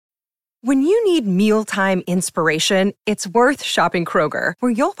When you need mealtime inspiration, it's worth shopping Kroger,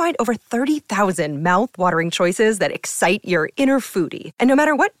 where you'll find over 30,000 mouth-watering choices that excite your inner foodie. And no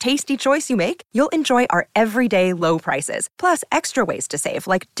matter what tasty choice you make, you'll enjoy our everyday low prices, plus extra ways to save,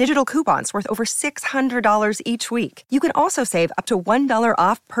 like digital coupons worth over $600 each week. You can also save up to $1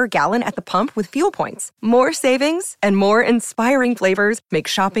 off per gallon at the pump with fuel points. More savings and more inspiring flavors make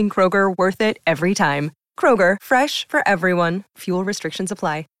shopping Kroger worth it every time. Kroger, fresh for everyone. Fuel restrictions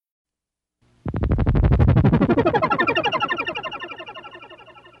apply.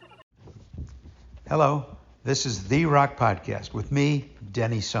 Hello, this is The Rock Podcast with me,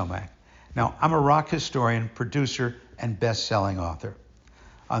 Denny Somack. Now, I'm a rock historian, producer, and best-selling author.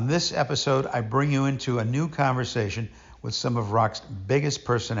 On this episode, I bring you into a new conversation with some of rock's biggest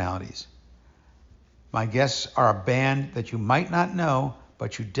personalities. My guests are a band that you might not know,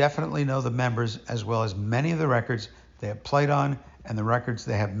 but you definitely know the members as well as many of the records they have played on and the records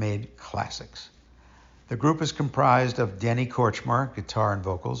they have made classics. The group is comprised of Danny Kortchmar, guitar and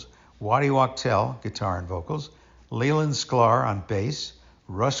vocals, Waddy Wachtel, guitar and vocals, Leland Sklar on bass,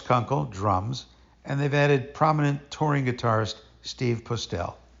 Russ Kunkel, drums, and they've added prominent touring guitarist Steve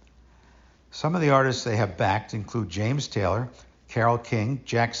Postel. Some of the artists they have backed include James Taylor, Carole King,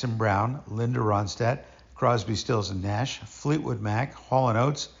 Jackson Browne, Linda Ronstadt, Crosby, Stills and Nash, Fleetwood Mac, Hall &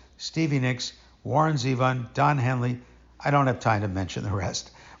 Oates, Stevie Nicks, Warren Zevon, Don Henley. I don't have time to mention the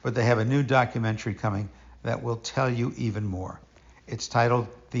rest, but they have a new documentary coming that will tell you even more. It's titled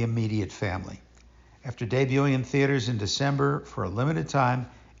The Immediate Family. After debuting in theaters in December for a limited time,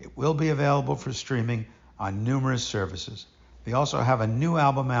 it will be available for streaming on numerous services. They also have a new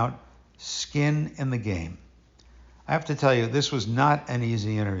album out, Skin in the Game. I have to tell you, this was not an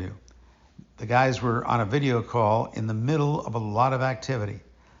easy interview. The guys were on a video call in the middle of a lot of activity.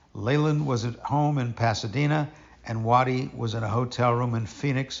 Leland was at home in Pasadena, and Waddy was in a hotel room in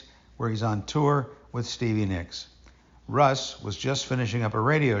Phoenix, where he's on tour with Stevie Nicks. Russ was just finishing up a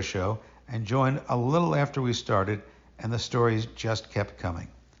radio show and joined a little after we started, and the stories just kept coming.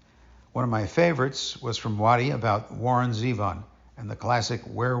 One of my favorites was from Waddy about Warren Zevon and the classic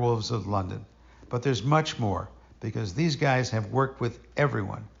Werewolves of London. But there's much more, because these guys have worked with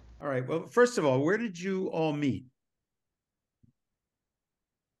everyone. All right, well, first of all, where did you all meet?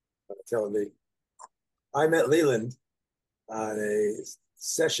 Telling me, I met Leland on a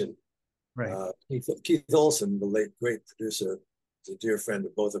session. Right. Keith Olsen, the late great producer, is a dear friend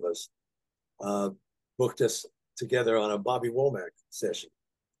of both of us, booked us together on a Bobby Womack session.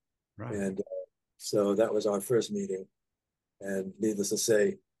 Right. And so that was our first meeting. And needless to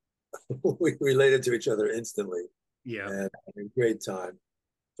say, we related to each other instantly. Yeah. And had a great time.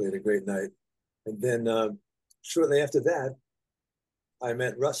 Played a great night. And then shortly after that, I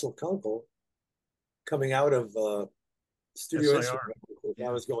met Russell Kunkel coming out of Studio Instrument. I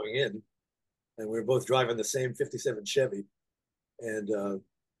was going in, and we were both driving the same 57 Chevy. And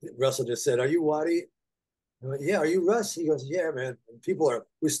Russell just said, "Are you Waddy?" I went, "Yeah." "Are you Russ?" He goes, "Yeah, man." And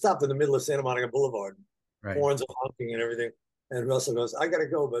we stopped in the middle of Santa Monica Boulevard. Right. Horns are honking and everything. And Russell goes, "I got to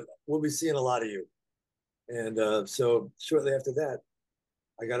go, but we'll be seeing a lot of you." And so shortly after that,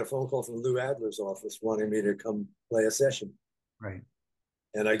 I got a phone call from Lou Adler's office wanting me to come play a session. Right.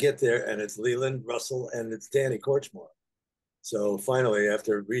 And I get there, and it's Leland, Russell, and it's Danny Kortchmar. So finally,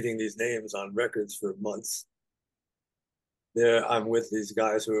 after reading these names on records for months, there I'm with these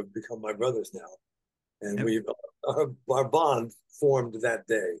guys who have become my brothers now. And our bond formed that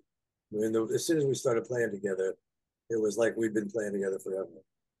day. I mean, as soon as we started playing together, it was like we'd been playing together forever.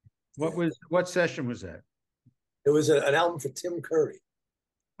 What session was that? It was an album for Tim Curry.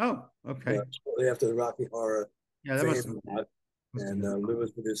 Oh, okay. Shortly after the Rocky Horror. Yeah, that must have been. And Lou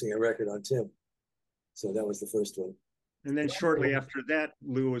was producing a record on Tim. So that was the first one. And then shortly after that,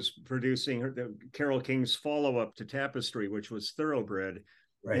 Lou was producing Carole King's follow-up to Tapestry, which was Thoroughbred.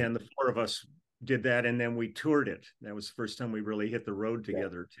 Right. And the four of us did that, and then we toured it. That was the first time we really hit the road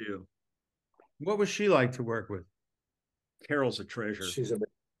together, too. What was she like to work with? Carol's a treasure.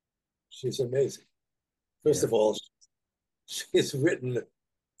 She's amazing. First of all, she's written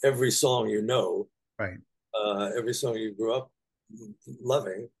every song you know. Right. Every song you grew up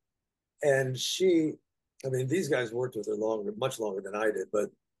loving. And these guys worked with her much longer than I did,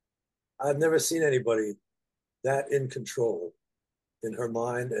 but I've never seen anybody that in control in her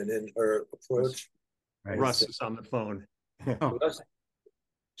mind and in her approach. Right. Russ is on the phone.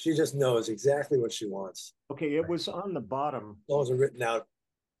 She just knows exactly what she wants. Okay, it was on the bottom. Songs are written out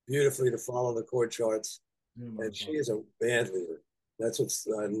beautifully to follow the chord charts. And she is a band leader. That's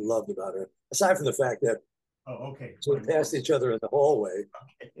what I loved about her. Aside from the fact that we passed each other in the hallway.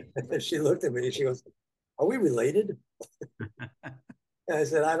 And she looked at me and she goes, "Are we related?" And I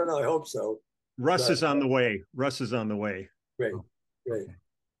said, I don't know. I hope so. Russ is on the way. Russ is on the way. Great, great.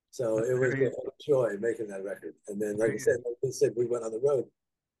 So it was a joy making that record. And then, like I said, we went on the road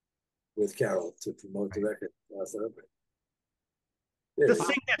with Carol to promote the record.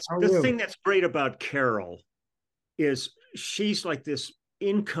 The thing that's great about Carol is she's like this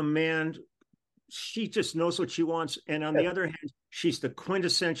in command. She just knows what she wants. And on the other hand, she's the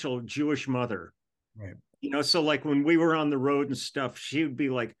quintessential Jewish mother. Right. You know, so like when we were on the road and stuff, she would be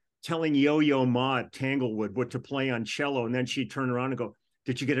like telling Yo-Yo Ma at Tanglewood what to play on cello. And then she'd turn around and go,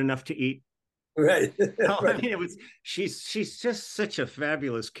 did you get enough to eat? Right. I mean, she's just such a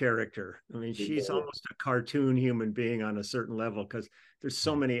fabulous character. I mean, she's almost a cartoon human being on a certain level, because there's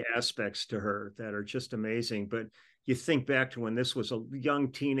so many aspects to her that are just amazing. But you think back to when this was a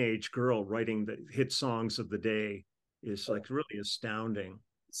young teenage girl writing the hit songs of the day is like really astounding.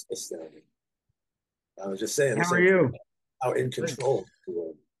 It's astounding. I was just saying. How are you? How in control.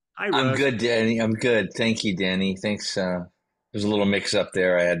 I'm good, Danny. I'm good. Thank you, Danny. Thanks. There's a little mix up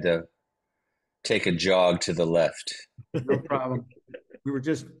there. I had to take a jog to the left. No problem. We were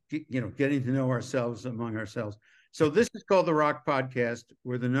just, getting to know ourselves among ourselves. So this is called The Rock Podcast.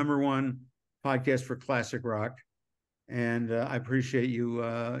 We're the #1 podcast for classic rock. And I appreciate you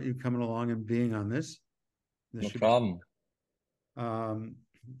coming along and being on this. No problem.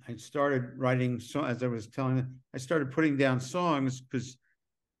 I started writing, as I was telling you, I started putting down songs because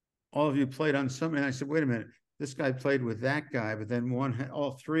all of you played on some, and I said, wait a minute, this guy played with that guy, but then one had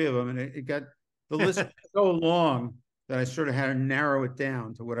all three of them, and it got, the list so long that I sort of had to narrow it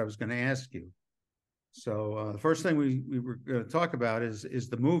down to what I was going to ask you. So the first thing we were going to talk about is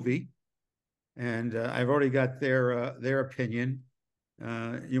the movie, and I've already got their opinion.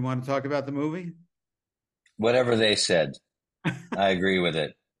 You want to talk about the movie? Whatever they said, I agree with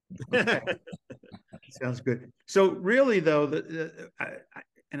it. Sounds good. So really, though,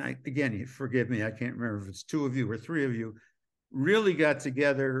 again, forgive me, I can't remember if it's two of you or three of you, really got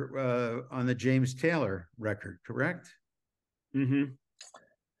together on the James Taylor record, correct? Mm-hmm.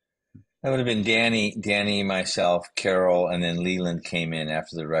 That would have been Danny, myself, Carol, and then Leland came in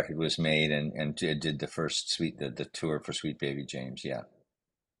after the record was made and did the first the tour for Sweet Baby James. Yeah.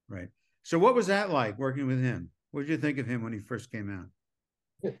 Right. So what was that like working with him? What did you think of him when he first came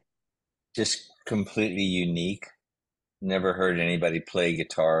out? Just completely unique. Never heard anybody play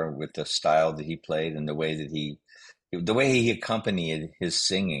guitar with the style that he played, and the way he accompanied his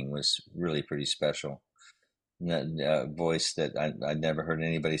singing was really pretty special. That voice that I'd never heard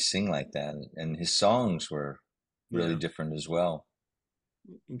anybody sing like that, and his songs were really different as well.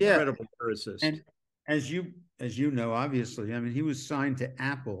 Incredible lyricist. And as you know, obviously, I mean, he was signed to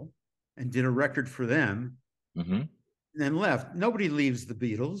Apple and did a record for them, and then left. Nobody leaves the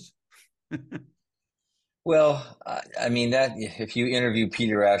Beatles. Well, I mean, that if you interview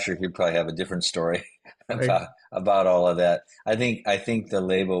Peter Asher, he'd probably have a different story about all of that. I think the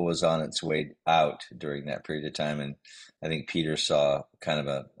label was on its way out during that period of time, and I think Peter saw kind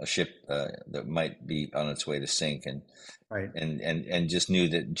of a ship that might be on its way to sink, and just knew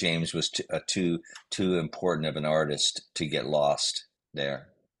that James was too important of an artist to get lost there.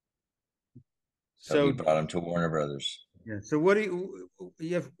 So we brought him to Warner Brothers. Yeah. So what do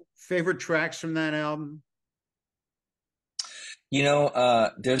you have favorite tracks from that album?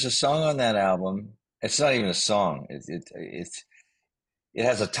 There's a song on that album. It's not even a song. It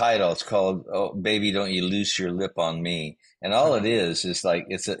has a title. It's called "Oh Baby, Don't You Loose Your Lip on Me," and all it is like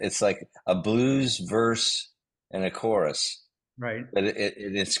it's like a blues verse and a chorus. Right. But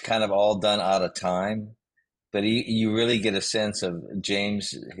it's kind of all done out of time. But you really get a sense of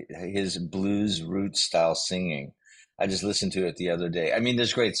James, his blues root style singing. I just listened to it the other day. I mean,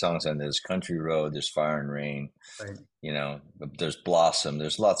 there's great songs on there. There's Country Road, there's Fire and Rain, there's Blossom.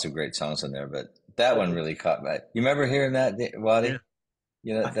 There's lots of great songs on there, but that one really caught my. You remember hearing that, Waddy?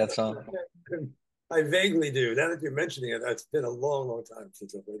 Yeah. That song? I vaguely do. Now that you're mentioning it, it's been a long, long time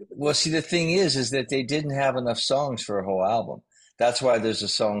since I've heard it. Well, see, the thing is that they didn't have enough songs for a whole album. That's why there's a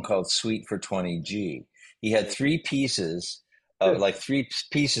song called Suite for 20G. He had three pieces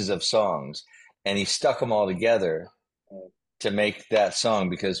of songs, and he stuck them all together to make that song,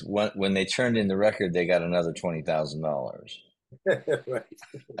 because when they turned in the record, they got another $20,000. Right.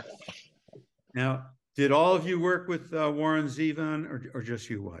 Now, did all of you work with Warren Zevon or just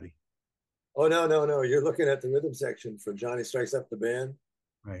you, Waddy? Oh, no. You're looking at the rhythm section for Johnny Strikes Up the Band.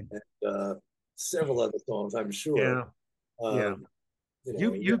 Right. And several other songs, I'm sure. Yeah.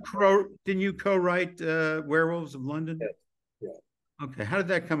 Didn't you co-write Werewolves of London? Yeah. Okay. How did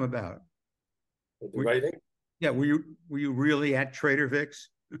that come about? The writing? Yeah. Were you really at Trader Vic's?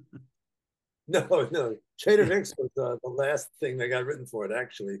 No. Trader Vic's was the last thing that got written for it,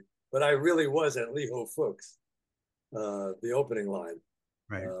 actually. But I really was at Lee Ho Fook's, the opening line.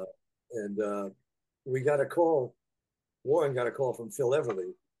 Right. And we got a call. Warren got a call from Phil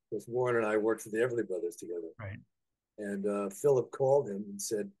Everly, because Warren and I worked for the Everly Brothers together. Right. And Philip called him and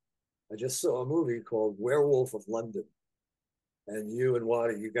said, I just saw a movie called Werewolf of London. And you and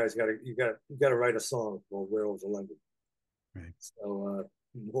Waddy, you guys got to write a song called Werewolves of London. Right. So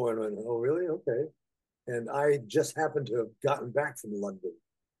Warren went, oh, really? Okay. And I just happened to have gotten back from London,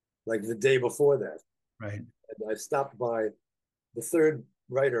 like the day before that. Right. And I stopped by. The third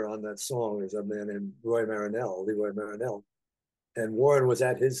writer on that song is a man named Leroy Marinell. And Warren was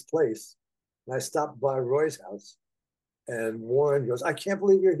at his place. And I stopped by Roy's house. And Warren goes, I can't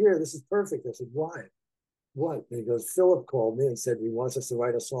believe you're here. This is perfect. I said, why? What? And he goes, Philip called me and said he wants us to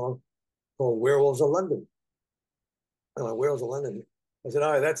write a song called Werewolves of London. I'm like, Werewolves of London. I said,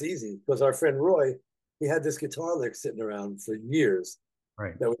 all right, that's easy. Because our friend Roy, he had this guitar lick sitting around for years.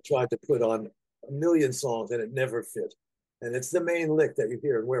 Right. That we tried to put on a million songs and it never fit. And it's the main lick that you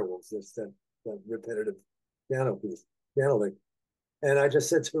hear in Werewolves. It's that repetitive piano lick. And I just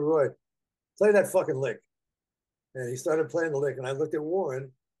said to Roy, play that fucking lick. And he started playing the lick. And I looked at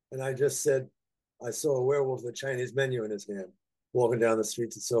Warren and I just said, I saw a werewolf with a Chinese menu in his hand, walking down the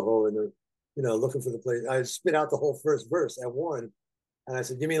streets of Soho and looking for the place. I spit out the whole first verse at Warren. And I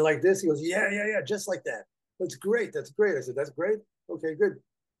said, you mean like this? He goes, yeah, just like that. That's great. I said, that's great. Okay, good.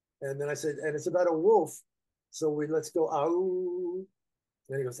 And then I said, and it's about a wolf. So let's go, ow.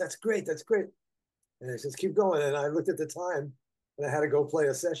 And he goes, that's great. And he says, keep going. And I looked at the time and I had to go play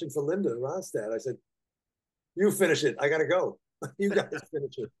a session for Linda Ronstadt. I said, you finish it. I got to go. You guys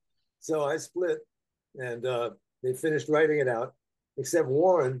finish it. So I split and they finished writing it out, except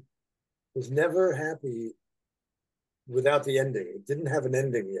Warren was never happy without the ending. It didn't have an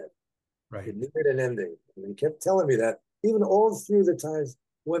ending yet. Right. It needed an ending. And he kept telling me that, even all through the times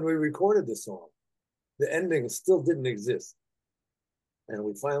when we recorded the song, the ending still didn't exist. And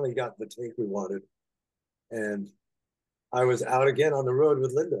we finally got the take we wanted. And I was out again on the road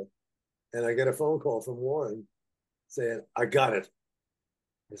with Linda. And I get a phone call from Warren saying, I got it.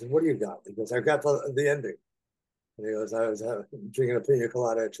 I said, what do you got? He goes, I got the ending. And he goes, I was drinking a pina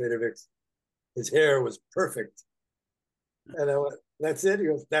colada at Trader Vic's. His hair was perfect. And I went, that's it? He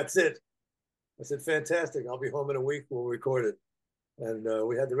goes, that's it. I said, fantastic. I'll be home in a week. We'll record it. And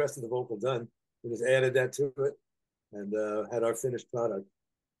we had the rest of the vocal done. We just added that to it and had our finished product.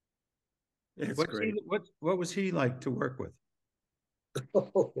 What was he like to work with?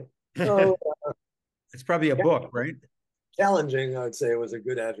 Oh, it's probably a book, right? Challenging, I would say, was a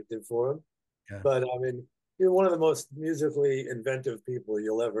good adjective for him. Yeah. But I mean, you're one of the most musically inventive people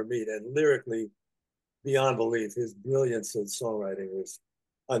you'll ever meet, and lyrically beyond belief. His brilliance in songwriting was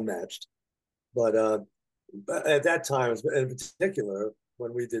unmatched. But at that time, in particular,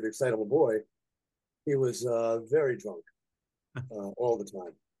 when we did Excitable Boy, he was very drunk all the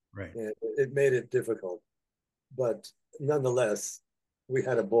time. Right. And it made it difficult. But nonetheless, we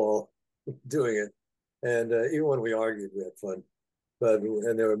had a ball doing it. And even when we argued, we had fun.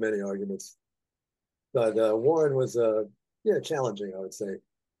 And there were many arguments. But Warren was, challenging, I would say,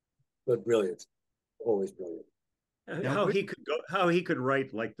 but brilliant, always brilliant. How he could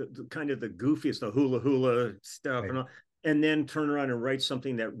write like the kind of the goofiest, the hula stuff, right, and then turn around and write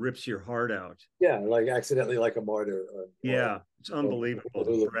something that rips your heart out. Yeah, like Accidentally Like a Martyr. Yeah, it's unbelievable.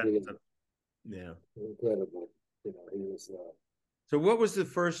 Yeah, incredible. He was. So, what was the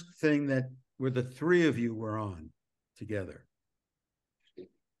first thing where the three of you were on together?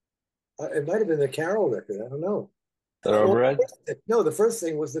 It might have been the Carol record. I don't know. Thoroughbred? No, the first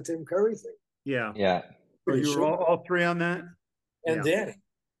thing was the Tim Curry thing. Yeah. Yeah. So you were all three on that? And Danny.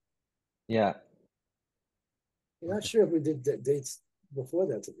 Yeah. I'm not sure if we did dates before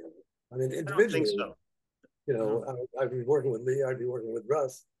that together. I mean, individually. I don't think so. I'd be working with Lee. I'd be working with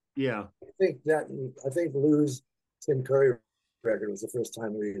Russ. Yeah. I think Lou's Tim Curry record was the first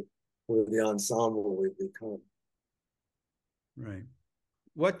time we were the ensemble we'd become. Right.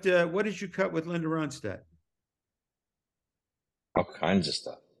 What did you cut with Linda Ronstadt? All kinds of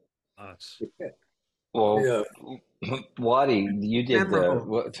stuff. Yeah. Well, Waddy, you did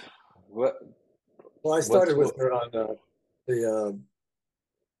what? Well, I started with her on the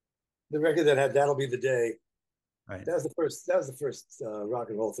record that had "That'll Be the Day." Right. That was the first rock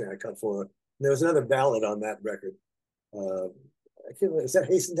and roll thing I cut for her. And there was another ballad on that record. I can't remember, is that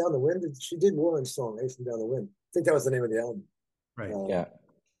 "Hasten Down the Wind"? She did Warren's song "Hasten Down the Wind." I think that was the name of the album. Right. Yeah.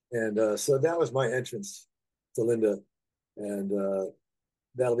 And so that was my entrance to Linda, and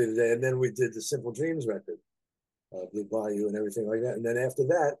 "That'll Be the Day." And then we did the Simple Dreams record, Blue Bayou and everything like that. And then after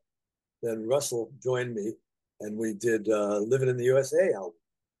that, then Russell joined me, and we did "Living in the USA" album.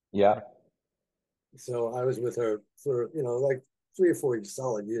 Yeah. So I was with her for like 3 or 4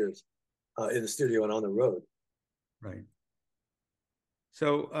 solid years in the studio and on the road. Right.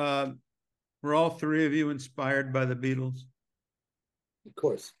 So were all three of you inspired by the Beatles? Of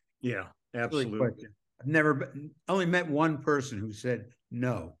course. Yeah, absolutely. I've never only met one person who said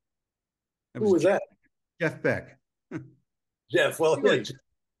no. Who was that? Jeff Beck. Jeff. Well, Really?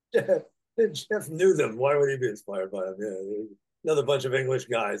 Jeff knew them. Why would he be inspired by them? Yeah, another bunch of English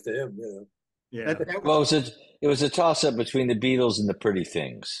guys to him. Yeah. Well, it was a toss up between the Beatles and the Pretty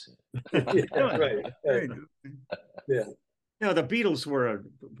Things. Yeah, right. Yeah. No, the Beatles were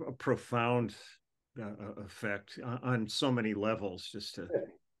a profound effect on so many levels. Just to,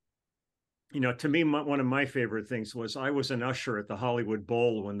 to me, one of my favorite things was I was an usher at the Hollywood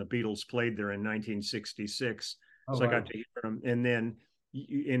Bowl when the Beatles played there in 1966. Oh, so wow. I got to hear them. And then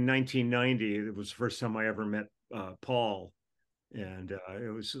in 1990, it was the first time I ever met Paul. And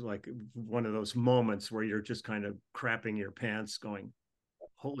it was like one of those moments where you're just kind of crapping your pants going,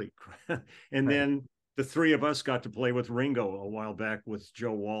 holy crap. And then the three of us got to play with Ringo a while back with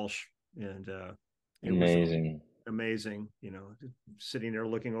Joe Walsh. And it amazing. was amazing, sitting there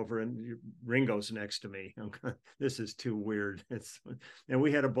looking over and Ringo's next to me. This is too weird. And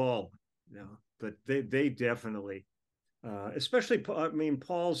we had a ball, but they definitely, especially,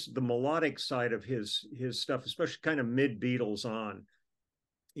 Paul's, the melodic side of his stuff, especially kind of mid Beatles on,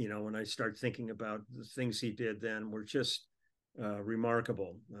 when I start thinking about the things he did then were just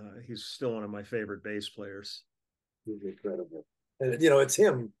remarkable. He's still one of my favorite bass players. He's incredible. And, it's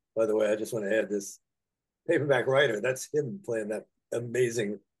him, by the way, I just want to add this. Paperback Writer, that's him playing that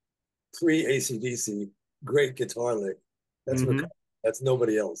amazing pre-AC/DC great guitar lick. That's that's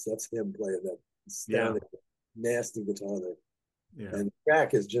nobody else. That's him playing that astounding, nasty guitar lick. Yeah. And the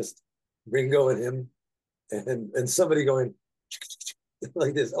track is just Ringo and him and somebody going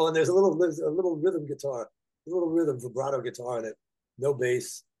like this. Oh, and there's a little rhythm guitar, a little rhythm vibrato guitar in it. No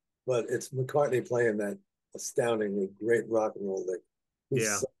bass, but it's McCartney playing that astoundingly great rock and roll lick.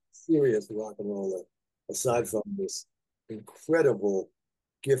 He's serious rock and roller, aside from this incredible,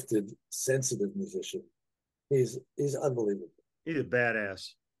 gifted, sensitive musician. He's unbelievable. He's a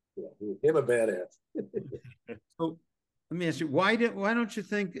badass. Yeah, him a badass. So let me ask you, why do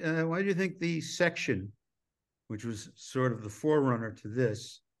you think the Section, which was sort of the forerunner to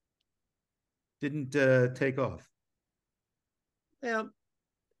this, didn't take off? Yeah,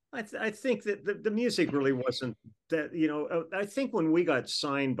 I think that the music really wasn't that, I think when we got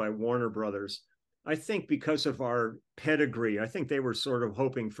signed by Warner Brothers, I think because of our pedigree, I think they were sort of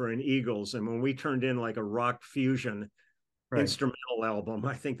hoping for an Eagles. And when we turned in like a rock fusion instrumental album,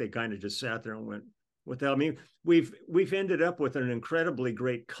 I think they kind of just sat there and went, what the hell? I mean, we've ended up with an incredibly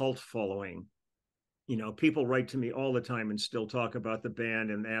great cult following. People write to me all the time and still talk about the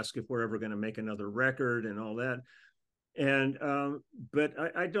band and ask if we're ever going to make another record and all that. And but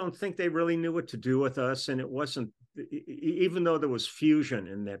I don't think they really knew what to do with us. And it wasn't, even though there was fusion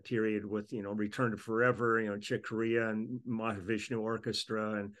in that period with, Return to Forever, Chick Corea and Mahavishnu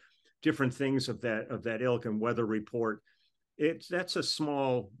Orchestra and different things of that ilk, and Weather Report. That's a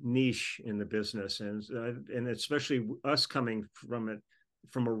small niche in the business. And especially us coming from it,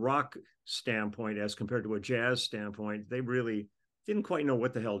 from a rock standpoint as compared to a jazz standpoint, they really didn't quite know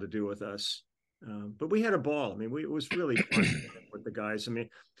what the hell to do with us. But we had a ball. I mean, it was really fun with the guys. I mean,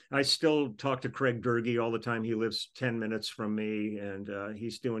 I still talk to Craig Durgee all the time. He lives 10 minutes from me, and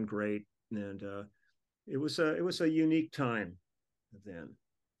he's doing great. And it was a unique time then.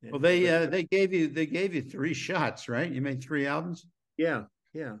 Well, they gave you 3 shots, right? You made 3 albums. Yeah,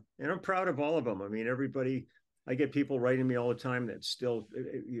 and I'm proud of all of them. I mean, everybody. I get people writing me all the time that still,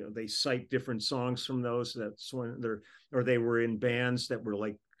 they cite different songs from those. That's when they were in bands that were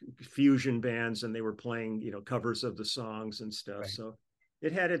like fusion bands, and they were playing, covers of the songs and stuff. Right. So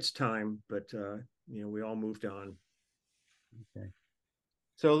it had its time, but we all moved on. Okay.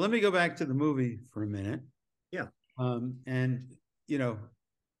 So let me go back to the movie for a minute. Yeah. And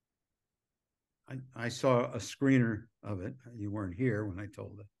I saw a screener of it. You weren't here when I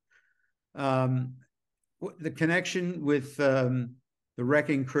told it. The connection with the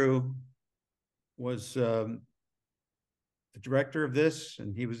Wrecking Crew was the director of this,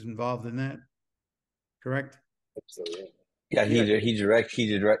 and he was involved in that, correct? Yeah, he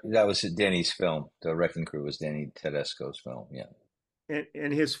directed. That was Danny's film. The Wrecking Crew was Danny Tedesco's film. Yeah,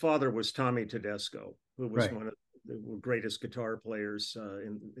 and his father was Tommy Tedesco, who was one of the greatest guitar players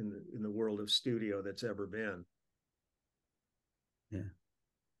in the world of studio that's ever been. Yeah.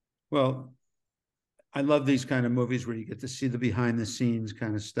 Well, I love these kind of movies where you get to see the behind the scenes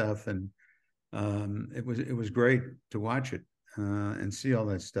kind of stuff, and It was great to watch it and see all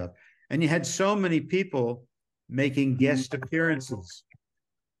that stuff. And you had so many people making guest appearances.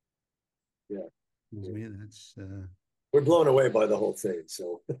 Yeah. That's we're blown away by the whole thing.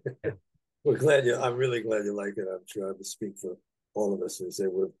 So I'm really glad you like it. I'm sure I would speak for all of us and say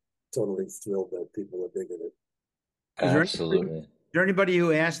we're totally thrilled that people are digging it. Absolutely. Is there anybody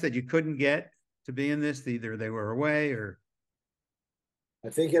who asked that you couldn't get to be in this? Either they were away or. I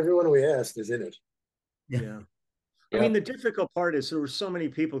think everyone we asked is in it. Yeah. I mean, the difficult part is there were so many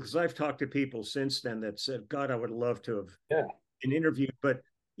people, because I've talked to people since then that said, God, I would love to have been interviewed. But,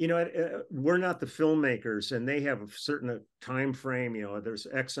 we're not the filmmakers, and they have a certain time frame. There's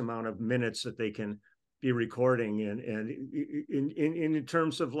X amount of minutes that they can be recording. And in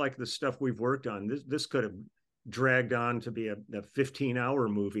terms of like the stuff we've worked on, this could have dragged on to be a 15-hour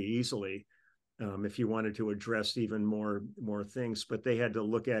movie easily. If you wanted to address even more things, but they had to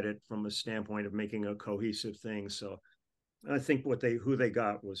look at it from a standpoint of making a cohesive thing. So I think who they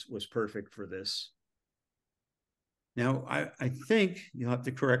got was perfect for this. Now, I think you'll have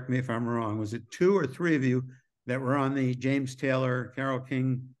to correct me if I'm wrong. Was it 2 or 3 of you that were on the James Taylor, Carole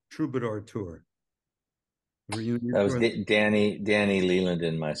King Troubadour tour? That was Danny Leland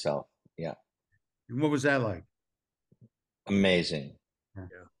and myself. Yeah. And what was that like? Amazing. Yeah.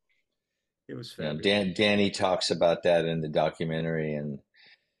 It was fabulous. Danny talks about that in the documentary, and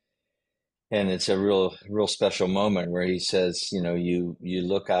it's a real special moment where he says, you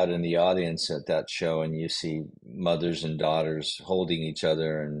look out in the audience at that show and you see mothers and daughters holding each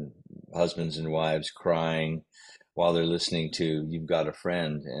other and husbands and wives crying while they're listening to You've Got a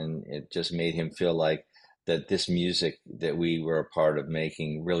Friend. And it just made him feel like that this music that we were a part of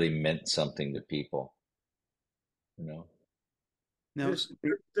making really meant something to people, Now,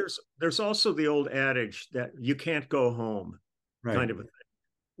 there's also the old adage that you can't go home, right, kind of a thing.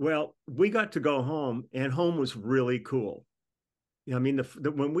 Well, we got to go home, and home was really cool. I mean,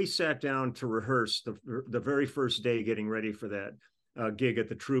 when we sat down to rehearse the very first day, getting ready for that gig at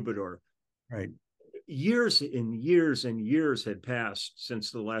the Troubadour, right? Years and years and years had passed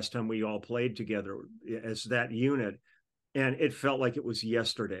since the last time we all played together as that unit, and it felt like it was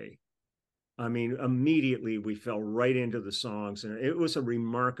yesterday. I mean, immediately we fell right into the songs, and it was a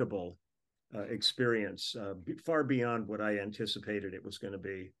remarkable experience, far beyond what I anticipated it was going to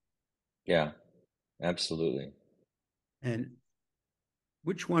be. Yeah, absolutely. And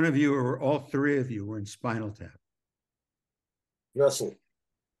which one of you, or all 3 of you, were in Spinal Tap? Russell.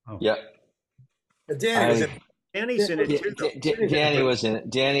 Oh. Yeah. And Danny's in it too. Danny was in it.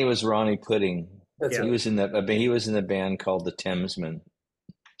 Danny was Ronnie Pudding. He was in the band called the Thamesmen.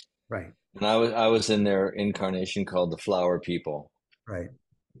 Right. And I was in their incarnation called the Flower People. Right.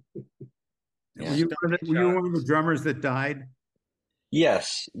 Yeah. Were you one of the drummers that died?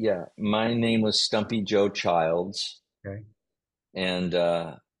 Yes. Yeah. My name was Stumpy Joe Childs. Okay. And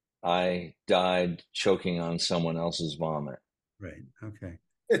I died choking on someone else's vomit. Right. Okay.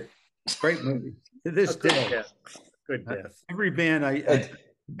 Great movie. To this day. Good death. Every band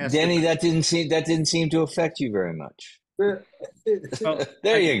Danny, that didn't seem to affect you very much. Well,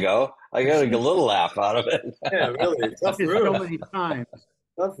 there you go. I got a little laugh out of it. Yeah, really. Tough room. So many times.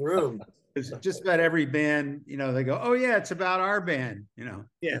 Tough room. Because just about every band, they go, "Oh yeah, it's about our band,"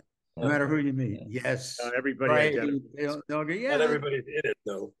 Yeah. No matter who you meet. Yes. Everybody. Right. They'll go, yeah. Not everybody's in it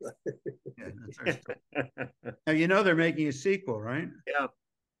though. Yeah, that's right. Now they're making a sequel, right? Yeah.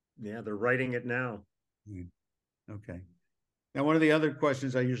 Yeah, they're writing it now. Okay. Now, one of the other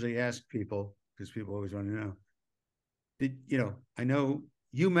questions I usually ask people, because people always want to know, I know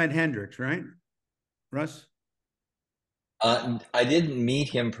you met Hendrix, right, Russ? I didn't meet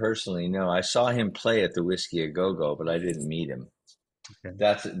him personally. No, I saw him play at the Whiskey A Go Go, but I didn't meet him. Okay.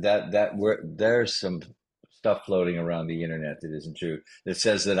 There's some stuff floating around the internet that isn't true. That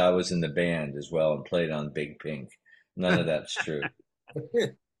says that I was in the band as well and played on Big Pink. None of that's true.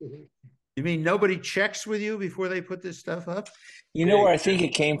 You mean nobody checks with you before they put this stuff up? You know where I think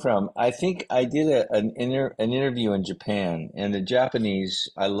it came from? I think I did an interview in Japan, and the Japanese,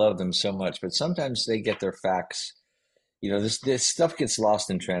 I love them so much, but sometimes they get their facts. This stuff gets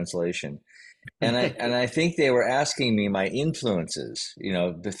lost in translation. And I think they were asking me my influences,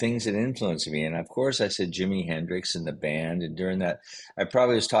 the things that influenced me. And of course I said Jimi Hendrix and the band. And during that, I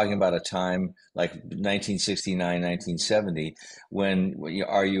probably was talking about a time like 1969, 1970, when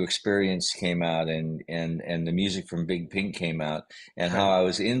Are You Experienced came out and the music from Big Pink came out, and how I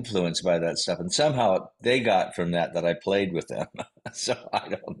was influenced by that stuff. And somehow they got from that I played with them. So I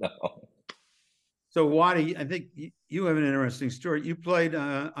don't know. So Waddy, I think you have an interesting story. You played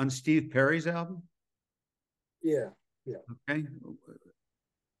on Steve Perry's album? Yeah. Okay.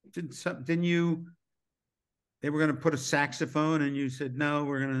 didn't you? They were going to put a saxophone, and you said no.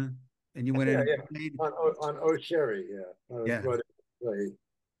 We're gonna, and you went in. On Oh Sherry, I was brought in to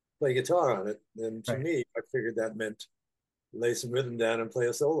play guitar on it, and to me, I figured that meant lay some rhythm down and play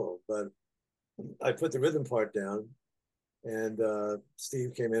a solo. But I put the rhythm part down, and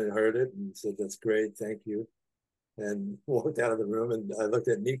Steve came in and heard it and said, "That's great, thank you," and walked out of the room. And I looked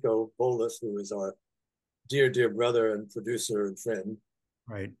at Nico Bolas, who is our dear brother and producer and friend,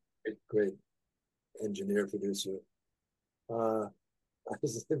 right? Great engineer producer. I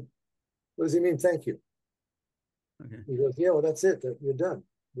said, "What does he mean? Thank you." Okay. He goes, "Yeah, well, that's it. You're done.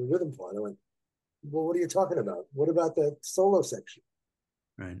 The rhythm part." I went, "Well, what are you talking about? What about that solo section?"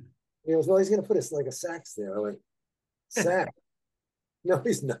 Right. He goes, "Well, he's going to put us like a sax there." I went, "Sax? No,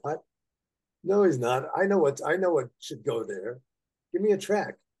 he's not. No, he's not. I know what should go there. Give me a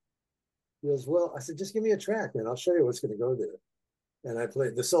track." He goes, "Well," I said, "Just give me a track, man. I'll show you what's going to go there." And I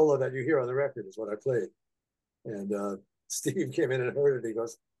played the solo that you hear on the record is what I played. And Steve came in and heard it. He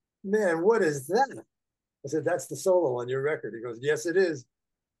goes, "Man, what is that?" I said, "That's the solo on your record." He goes, "Yes, it is.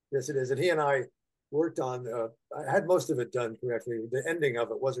 Yes, it is." And he and I worked on, I had most of it done correctly. The ending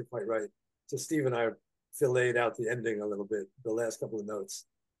of it wasn't quite right. So Steve and I filleted out the ending a little bit, the last couple of notes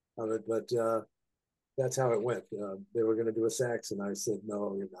of it. But that's how it went. They were going to do a sax, and I said,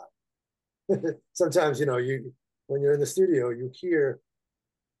 "No, you're not." Sometimes, when you're in the studio, you hear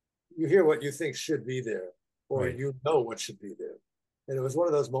what you think should be there, or you know what should be there. And it was one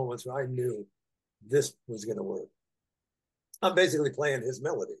of those moments where I knew this was going to work. I'm basically playing his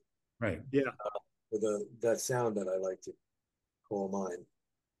melody. Right. Yeah. With that sound that I like to call mine.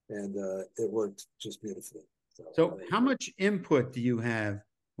 And it worked just beautifully. So how much input do you have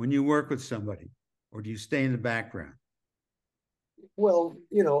when you work with somebody, or do you stay in the background? Well,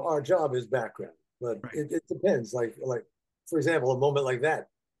 our job is background, but it depends. Like, for example, a moment like that,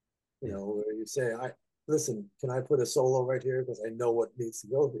 where you say, listen, can I put a solo right here? Because I know what needs to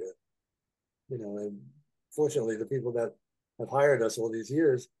go here. And fortunately, the people that have hired us all these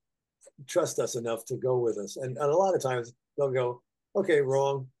years trust us enough to go with us. And a lot of times they'll go, "Okay,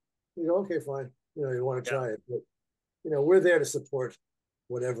 wrong." You go, "Okay, fine. You want to try it." But, we're there to support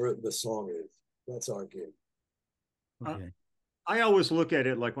whatever the song is. That's our gig. Okay. I always look at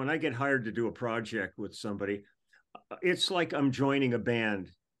it like when I get hired to do a project with somebody, it's like I'm joining a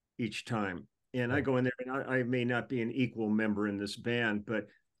band each time. And I go in there and I may not be an equal member in this band, but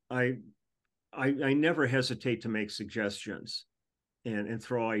I never hesitate to make suggestions and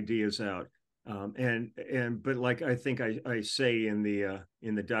throw ideas out. But like I think I say in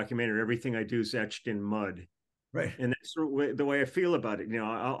the documentary, everything I do is etched in mud. Right. And that's the way I feel about it.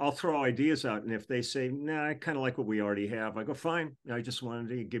 I'll throw ideas out, and if they say, "Nah, I kind of like what we already have," I go, "Fine. I just wanted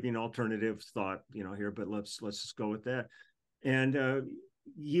to give you an alternative thought, here, but let's just go with that." And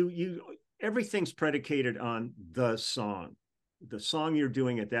everything's predicated on the song you're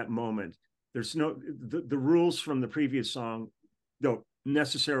doing at that moment. There's the rules from the previous song don't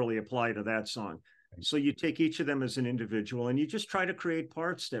necessarily apply to that song. So you take each of them as an individual, and you just try to create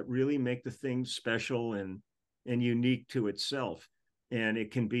parts that really make the thing special and unique to itself. And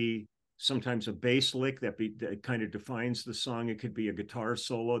it can be sometimes a bass lick that kind of defines the song. It could be a guitar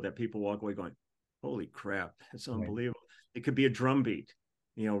solo that people walk away going, "Holy crap, that's unbelievable." It could be a drum beat.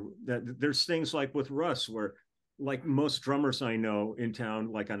 That there's things like with Russ where, like most drummers I know in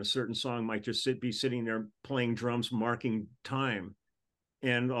town, like on a certain song might just be sitting there playing drums, marking time.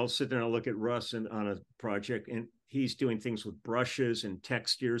 And I'll sit there and I'll look at Russ on a project, and he's doing things with brushes and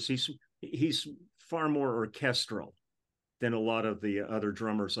textures. He's far more orchestral than a lot of the other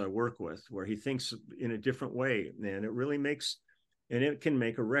drummers I work with, where he thinks in a different way. And it can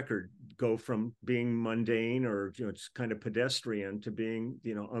make a record go from being mundane or just kind of pedestrian to being,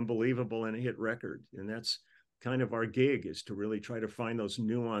 unbelievable and a hit record. And that's kind of our gig, is to really try to find those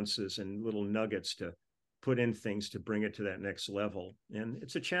nuances and little nuggets to put in things to bring it to that next level. And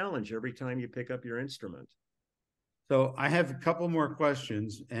it's a challenge every time you pick up your instrument. So I have a couple more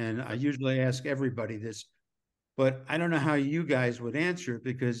questions, and I usually ask everybody this, but I don't know how you guys would answer it,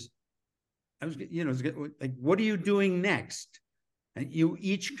 because I was, like, what are you doing next? And you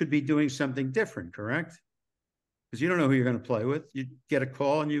each could be doing something different, correct? Because you don't know who you're going to play with. You get a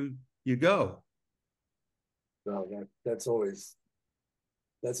call and you go. No, that's always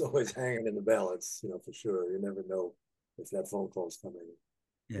hanging in the balance, for sure. You never know if that phone call's coming.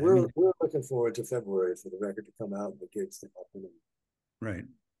 Yeah, we're looking forward to February for the record to come out and the gigs to happen. Right.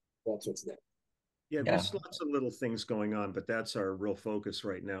 That's what's next. Yeah, there's lots of little things going on, but that's our real focus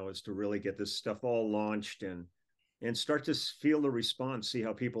right now, is to really get this stuff all launched and start to feel the response, see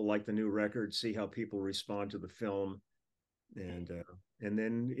how people like the new record, see how people respond to the film. And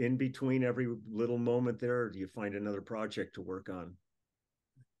then in between every little moment there, you find another project to work on.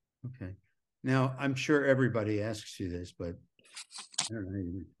 Okay. Now, I'm sure everybody asks you this, but I don't know how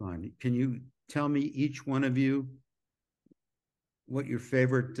you respond. Can you tell me, each one of you, what your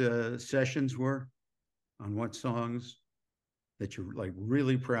favorite sessions were on what songs that you're like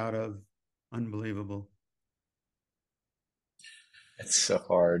really proud of, unbelievable? It's so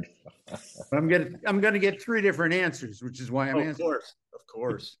hard. I'm gonna get three different answers, which is why I'm asking. Of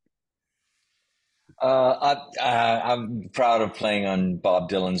course. I'm proud of playing on Bob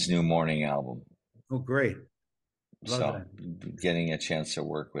Dylan's New Morning album. Oh, great. So getting a chance to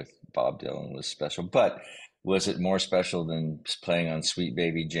work with Bob Dylan was special. But was it more special than playing on Sweet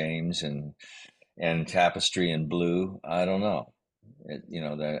Baby James and Tapestry and Blue? I don't know.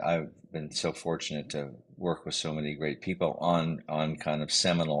 I've been so fortunate to work with so many great people on kind of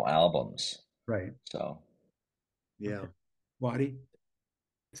seminal albums. Right. So, yeah. Waddy?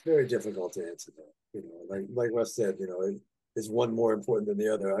 It's very difficult to answer that. Like Russ said, is one more important than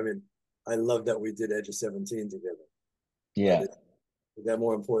the other? I mean, I love that we did Edge of 17 together. Yeah. Is that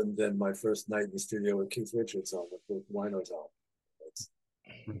more important than my first night in the studio with Keith Richards on the Wino's album?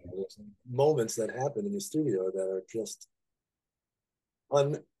 There's moments that happen in the studio that are just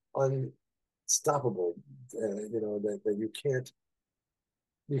unstoppable. That you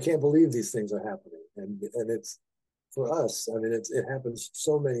can't believe these things are happening, and it's, for us, I mean, it happens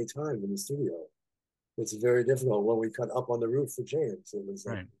so many times in the studio. It's very difficult. When we cut Up on the Roof for James, it was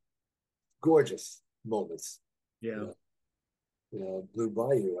like gorgeous moments. Yeah. Blue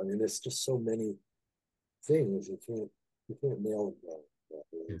Bayou. I mean, there's just so many things you can't nail them down.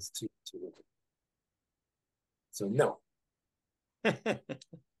 It's too difficult. So no.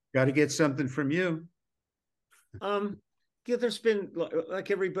 Got to get something from you. Yeah, there's been,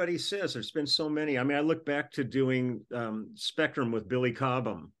 like everybody says, there's been so many. I mean, I look back to doing Spectrum with Billy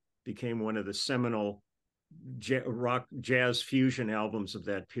Cobham, became one of the seminal rock jazz fusion albums of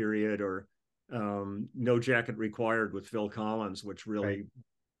that period, or No Jacket Required with Phil Collins, which really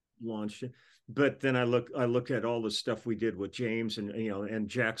launched it. But then I looked at all the stuff we did with James and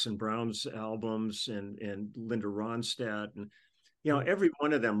Jackson Browne's albums and Linda Ronstadt, and every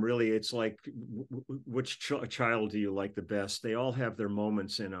one of them really, it's like, which child do you like the best? They all have their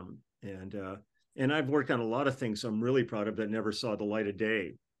moments in them. And I've worked on a lot of things I'm really proud of that never saw the light of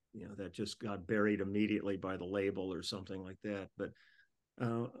day, that just got buried immediately by the label or something like that. But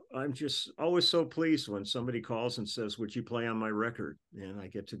I'm just always so pleased when somebody calls and says, would you play on my record? And I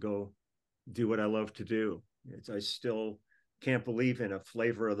get to go do what I love to do. I still can't believe in a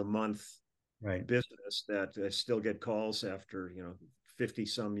flavor of the month business that I still get calls after 50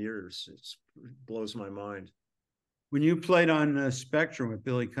 some years. It blows my mind. When you played on Spectrum with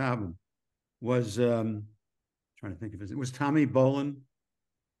Billy Cobham, was trying to think of it was Tommy Bolin?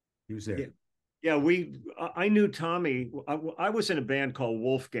 He was there. Yeah, I knew Tommy. I was in a band called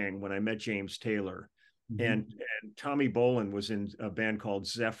Wolfgang when I met James Taylor, and Tommy Bolin was in a band called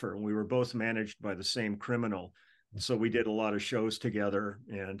Zephyr, and we were both managed by the same criminal. So we did a lot of shows together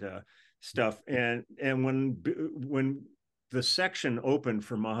and stuff. And when the section opened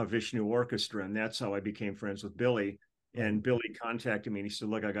for Mahavishnu Orchestra, and that's how I became friends with Billy. And Billy contacted me and he said,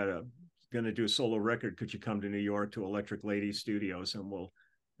 look, gonna do a solo record. Could you come to New York to Electric Lady Studios and we'll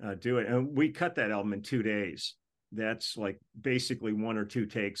do it? And we cut that album in 2 days. That's like basically 1 or 2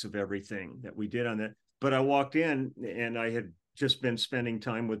 takes of everything that we did on that. But I walked in and I had just been spending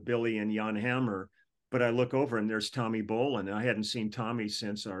time with Billy and Jan Hammer, but I look over and there's Tommy Bolin. I hadn't seen Tommy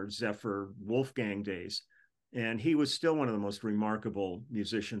since our Zephyr Wolfgang days. And he was still one of the most remarkable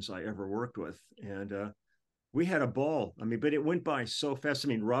musicians I ever worked with. And we had a ball. I mean, but it went by so fast. I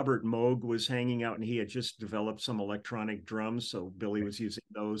mean, Robert Moog was hanging out and he had just developed some electronic drums. So Billy was using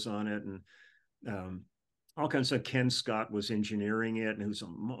those on it. And all kinds of, Ken Scott was engineering it, and he was a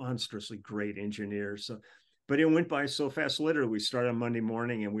monstrously great engineer. So, but it went by so fast. Literally, we started on Monday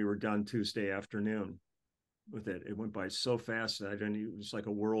morning and we were done Tuesday afternoon with it. It went by so fast that it was like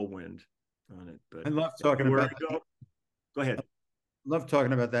a whirlwind on it. But I love talking about Go ahead. I love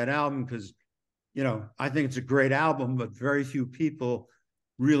talking about that album because, I think it's a great album, but very few people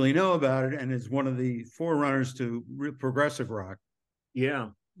really know about it. And it's one of the forerunners to progressive rock. Yeah.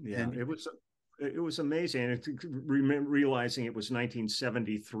 And it was amazing. And realizing it was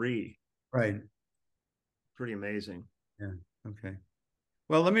 1973. Right. Pretty amazing. Yeah. Okay.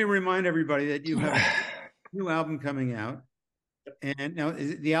 Well, let me remind everybody that you have a new album coming out. And now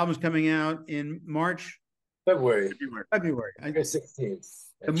the album's coming out in March? February. I 16th.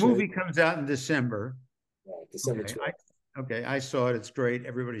 The movie comes out in December. Yeah, December 12th. Okay, I saw it. It's great.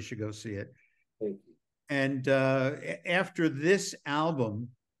 Everybody should go see it. Thank you. And after this album,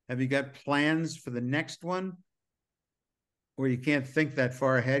 have you got plans for the next one? Or you can't think that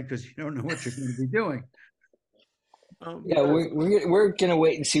far ahead because you don't know what you're going to be doing? Yeah, we're going to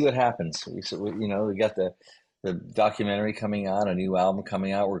wait and see what happens. We got the documentary coming out, a new album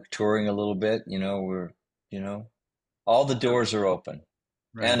coming out. We're touring a little bit. All the doors are open,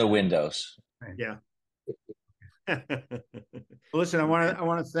 right, and the windows. Right. Yeah. Listen, I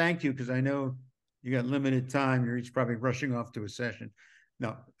want to thank you because I know you got limited time. You're each probably rushing off to a session.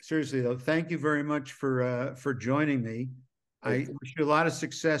 No, seriously though, thank you very much for joining me. I wish you a lot of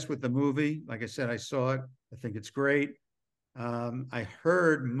success with the movie. Like I said, I saw it. I think it's great. I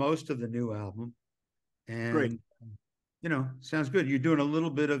heard most of the new album, and great. Sounds good. You're doing a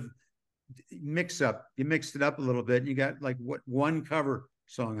little bit of mix up. You mixed it up a little bit. You got like one cover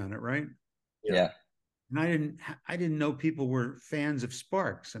song on it, right? Yeah. And I didn't know people were fans of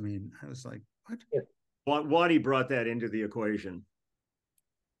Sparks. I mean, I was like, what? Waddy brought that into the equation.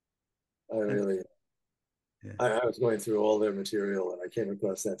 I really. Yeah. I was going through all their material and I came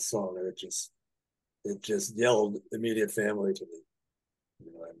across that song and it just yelled immediate family to me,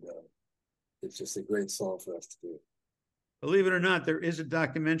 and it's just a great song for us to do. Believe it or not, there is a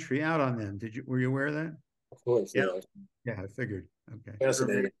documentary out on them. Were you aware of that? Of course. Yeah. Yeah, I figured. Okay.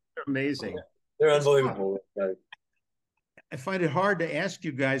 Fascinating. They're amazing. They're unbelievable. I find it hard to ask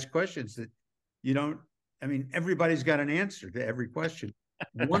you guys questions that you don't. I mean, everybody's got an answer to every question.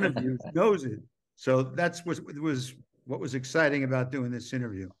 One of you knows it. So that's what was exciting about doing this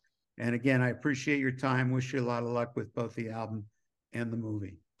interview. And again, I appreciate your time. Wish you a lot of luck with both the album and the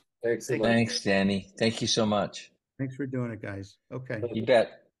movie. Thanks, Danny. Thank you so much. Thanks for doing it, guys. Okay. You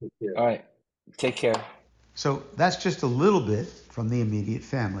bet. All right. Take care. So that's just a little bit from the immediate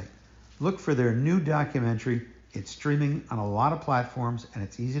family. Look for their new documentary. It's streaming on a lot of platforms and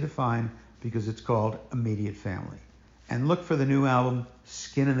it's easy to find because it's called Immediate Family. And look for the new album,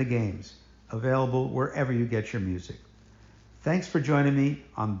 Skin in the Games, available wherever you get your music. Thanks for joining me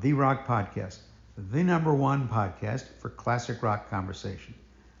on The Rock Podcast, the #1 podcast for classic rock conversation.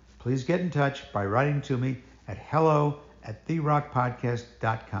 Please get in touch by writing to me at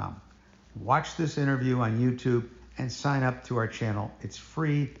hello@therockpodcast.com. Watch this interview on YouTube and sign up to our channel. It's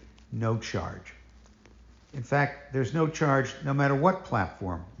free, no charge. In fact, there's no charge no matter what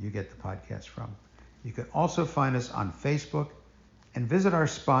platform you get the podcast from. You can also find us on Facebook and visit our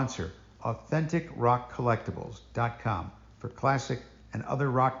sponsor, AuthenticRockCollectibles.com, for classic and other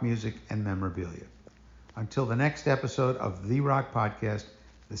rock music and memorabilia. Until the next episode of The Rock Podcast,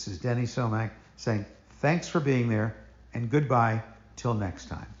 this is Denny Somack saying thanks for being there and goodbye till next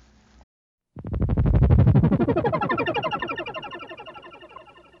time.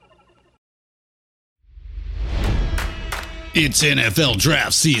 It's NFL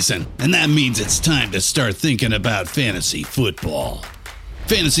draft season, and that means it's time to start thinking about fantasy football.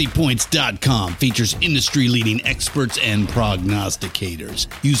 FantasyPoints.com features industry-leading experts and prognosticators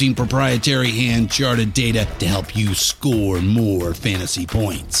using proprietary hand-charted data to help you score more fantasy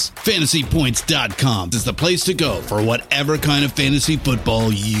points. FantasyPoints.com is the place to go for whatever kind of fantasy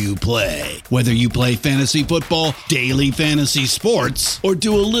football you play. Whether you play fantasy football, daily fantasy sports, or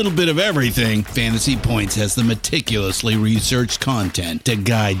do a little bit of everything, Fantasy Points has the meticulously researched content to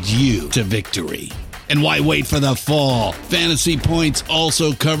guide you to victory. And why wait for the fall? Fantasy Points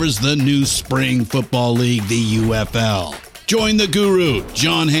also covers the new spring football league, the UFL. Join the guru,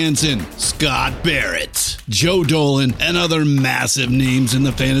 John Hansen, Scott Barrett, Joe Dolan, and other massive names in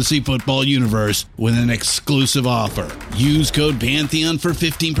the fantasy football universe with an exclusive offer. Use code Pantheon for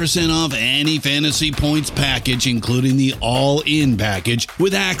 15% off any Fantasy Points package, including the all-in package,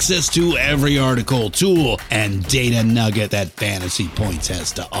 with access to every article, tool, and data nugget that Fantasy Points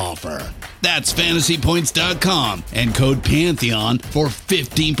has to offer. That's FantasyPoints.com and code Pantheon for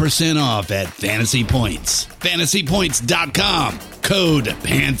 15% off at Fantasy Points. FantasyPoints.com, code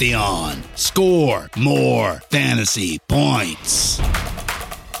Pantheon. Score more fantasy points.